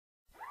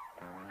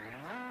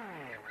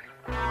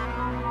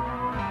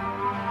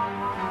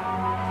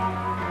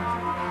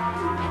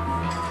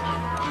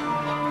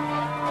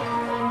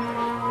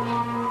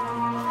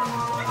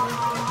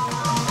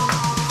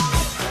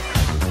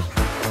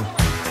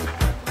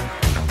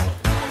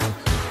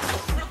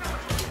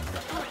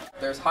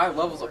there's high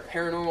levels of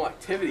paranormal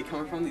activity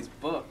coming from these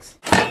books.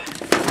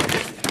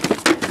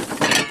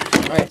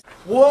 Alright.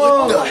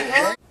 Whoa! What the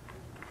heck?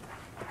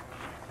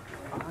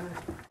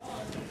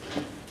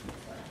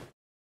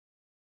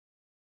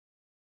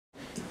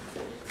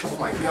 Oh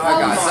my god,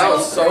 guys, that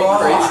was so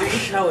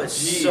crazy. That was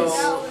so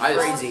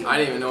crazy. I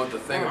didn't even know what to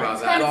think about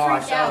that.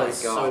 Gosh, that was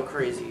so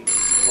crazy.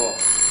 Cool.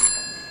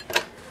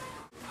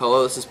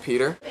 Hello, this is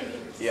Peter.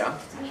 Yeah.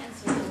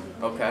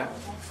 Okay.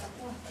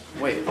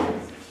 Wait.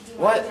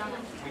 What?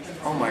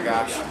 Oh my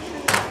gosh.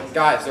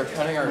 Guys, they're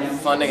cutting our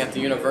funding at the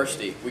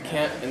university. We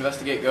can't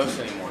investigate ghosts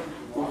anymore.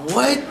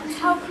 What?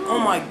 Oh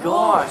my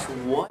gosh,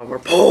 what? We're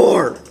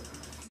poor!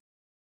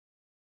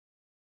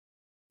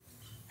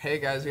 Hey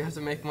guys, we have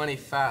to make money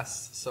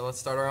fast, so let's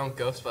start our own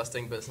ghost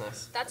busting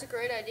business. That's a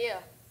great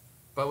idea.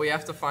 But we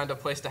have to find a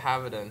place to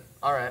have it in.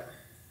 Alright,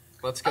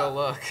 let's go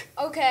look.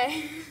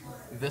 Okay.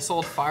 This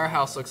old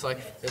firehouse looks like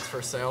it's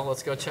for sale.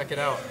 Let's go check it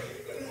out.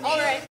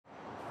 Alright.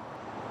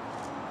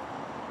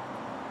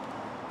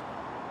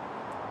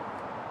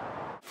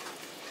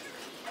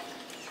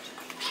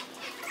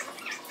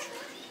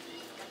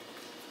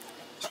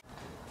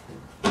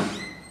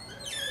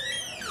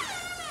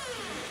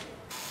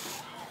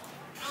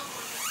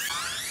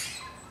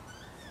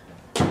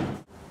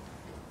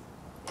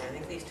 I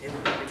think these tables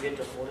are pretty good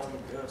to hold on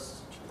the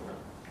ghosts.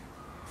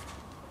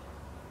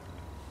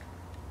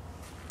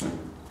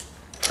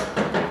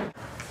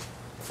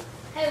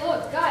 Hey,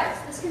 look, guys,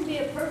 this can be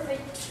a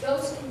perfect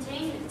ghost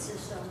containment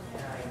system.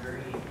 Yeah, I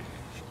agree.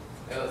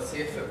 Yeah, let's see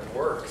if it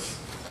works.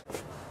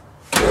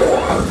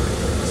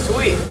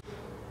 Sweet!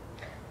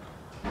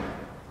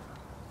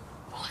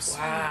 Awesome.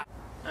 Wow.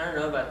 I don't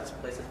know about this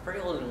place. It's pretty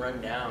old and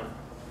run down.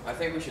 I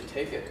think we should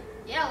take it.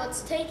 Yeah,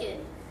 let's take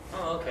it.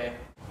 Oh, okay.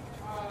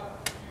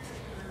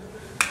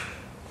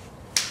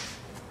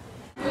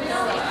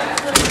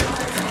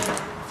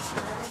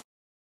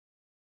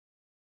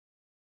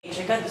 Hey,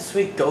 check out the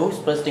sweet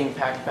ghost busting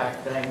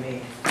backpack that I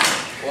made.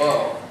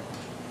 Whoa.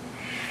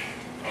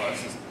 Oh,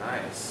 this is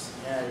nice.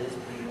 Yeah, it is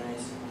pretty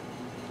nice.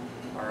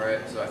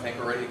 Alright, so I think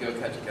we're ready to go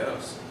catch a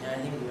ghost. Yeah, I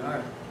think we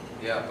are.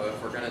 Yeah, but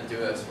if we're gonna do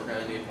this, we're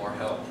gonna need more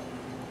help.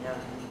 Yeah.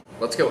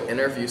 Let's go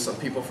interview some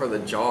people for the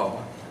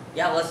job.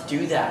 Yeah, let's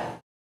do that.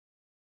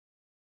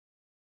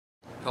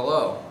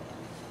 Hello.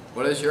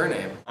 What is your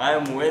name?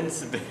 I'm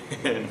Winston.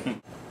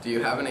 Do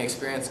you have any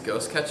experience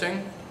ghost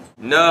catching?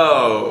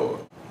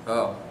 No.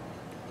 Oh.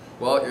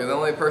 Well, you're the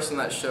only person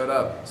that showed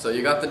up, so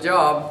you got the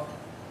job.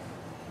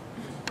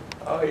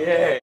 Oh,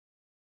 yay.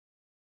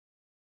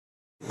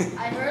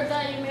 I heard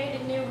that you made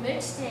a new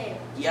mixtape.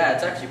 Yeah,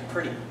 it's actually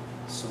pretty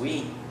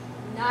sweet.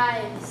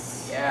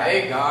 Nice. Yeah.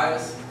 Hey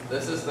guys,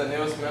 this is the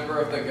newest member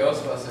of the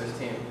Ghostbusters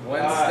team,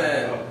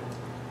 Winston.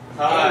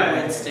 Hi.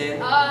 Hey, Winston.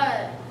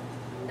 Hi.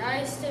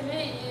 Nice to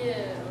meet you.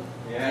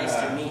 Yeah. Nice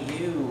to meet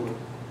you.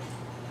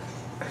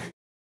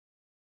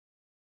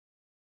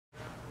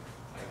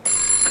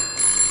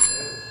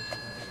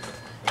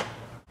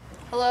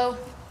 Hello,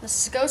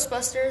 this is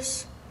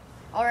Ghostbusters.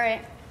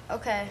 Alright,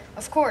 okay,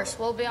 of course,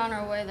 we'll be on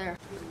our way there.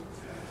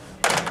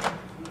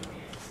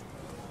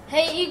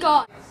 Hey,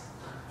 Egon,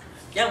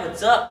 Yeah,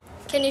 what's up?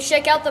 can you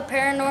check out the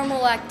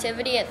paranormal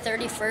activity at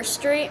 31st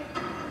Street?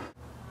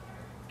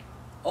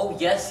 Oh,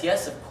 yes,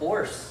 yes, of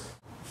course.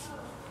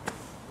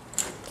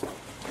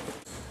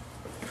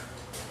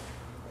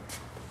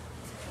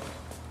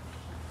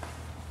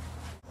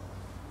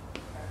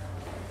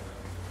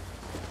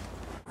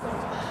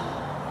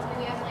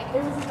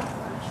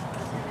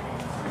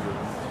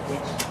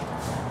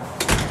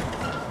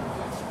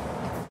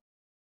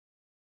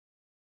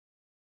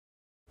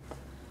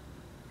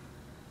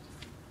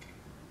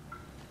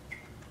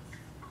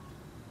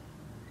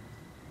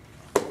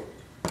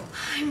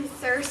 I'm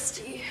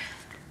thirsty.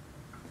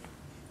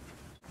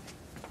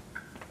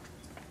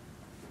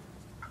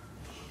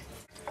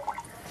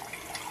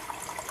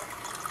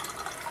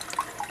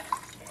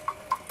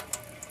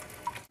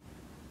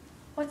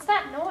 What's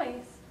that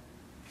noise?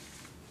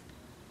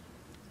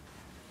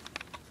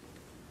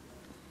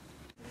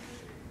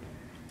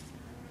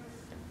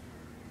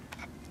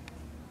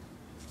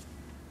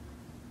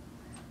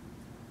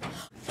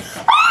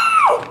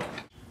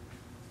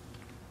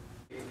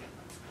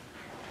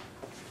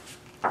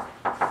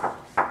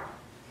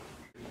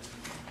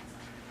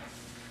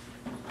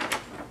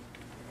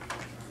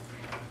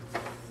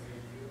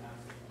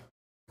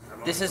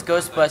 This is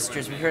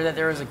Ghostbusters. We heard that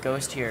there was a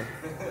ghost here.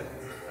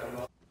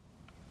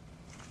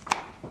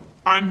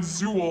 I'm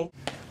Zool.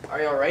 Are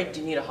you alright?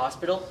 Do you need a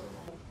hospital?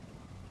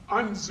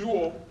 I'm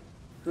Zool,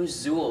 Who's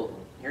Zool?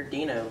 You're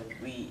Dino.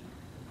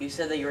 You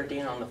said that you were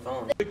Dino on the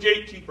phone. the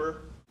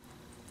gatekeeper.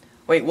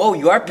 Wait, whoa,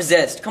 you are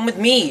possessed. Come with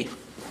me.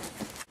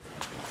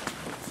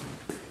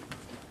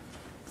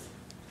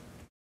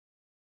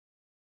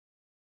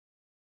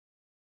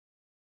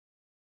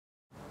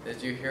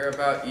 Did you hear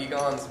about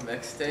Egon's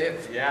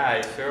mixtape? Yeah,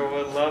 I sure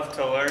would love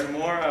to learn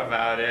more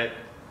about it.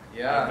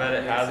 Yeah. I bet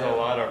it me has too. a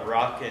lot of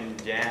rockin'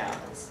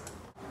 jams.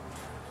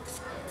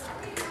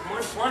 Come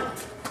on, come on.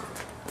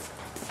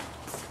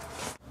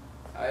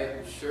 Hi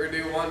I sure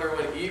do wonder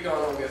when Egon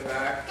will get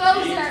back.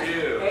 Gozer.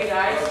 too. Hey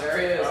guys. Oh, there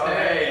he is. Oh,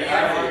 Hey, hey,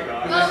 yeah.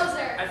 Egon.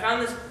 Gozer. I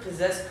found this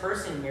possessed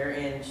person here,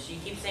 and she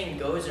keeps saying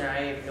Gozer, and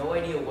I have no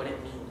idea what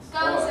it means.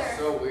 Oh, it's Gozer.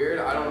 so weird.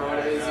 I don't know what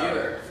it is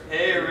either.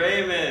 Hey,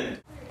 Raymond.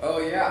 Oh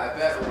yeah, I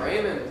bet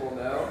Raymond will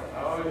know.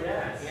 Oh,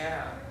 yes.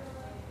 Yeah.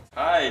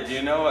 Hi, do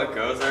you know what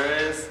Gozer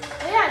is?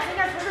 Oh, yeah, I think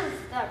I've heard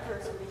of that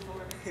person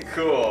before.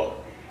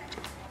 Cool.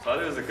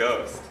 Thought it was a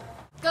ghost.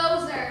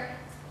 Gozer.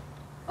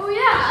 Oh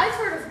yeah, I've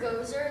heard of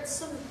Gozer. It's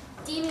some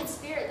demon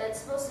spirit that's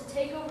supposed to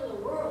take over the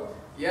world.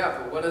 Yeah,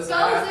 but what does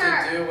that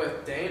have to Gozer. do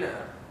with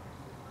Dana?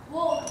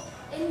 Well,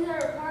 in their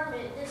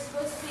apartment, there's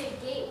supposed to be a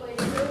gateway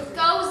to Gozer.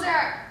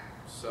 Gozer.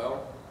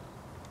 So?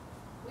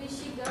 We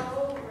should go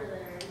over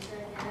there and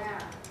check it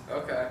out.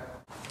 Okay.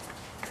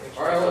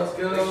 Alright, let's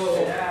go.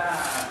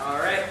 Yeah. All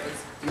right.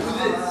 Let's do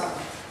this.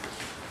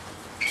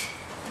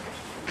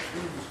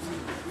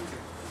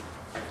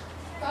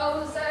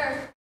 Gozer.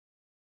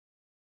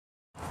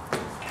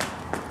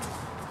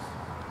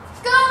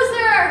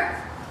 Gozer.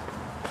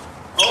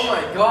 Oh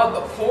my god,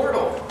 the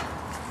portal!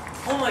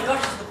 Oh my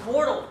gosh, it's the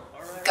portal.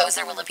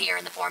 Gozer will appear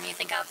in the form you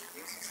think of.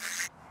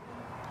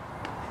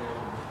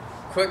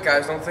 Quick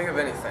guys, don't think of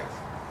anything.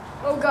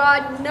 Oh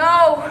God,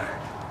 no!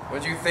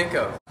 What'd you think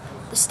of?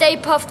 The Stay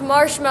Puffed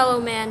Marshmallow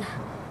Man.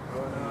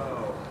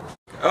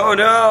 Oh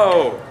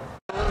no!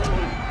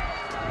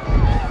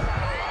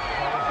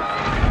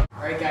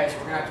 All right, guys,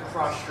 we're gonna have to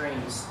cross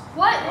streams.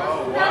 What? Oh,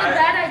 Wasn't that a what?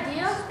 bad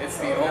idea? It's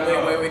the only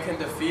way we can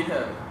defeat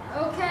him.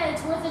 Okay,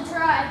 it's worth a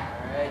try.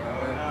 All right.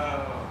 Oh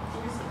no.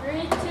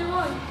 3, 2,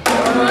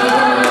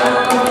 1.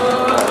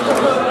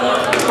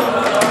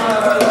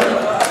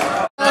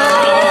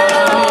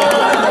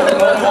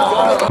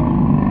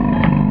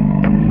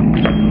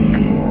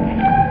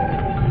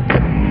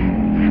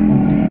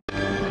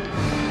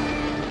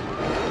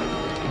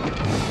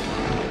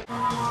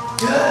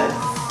 Good!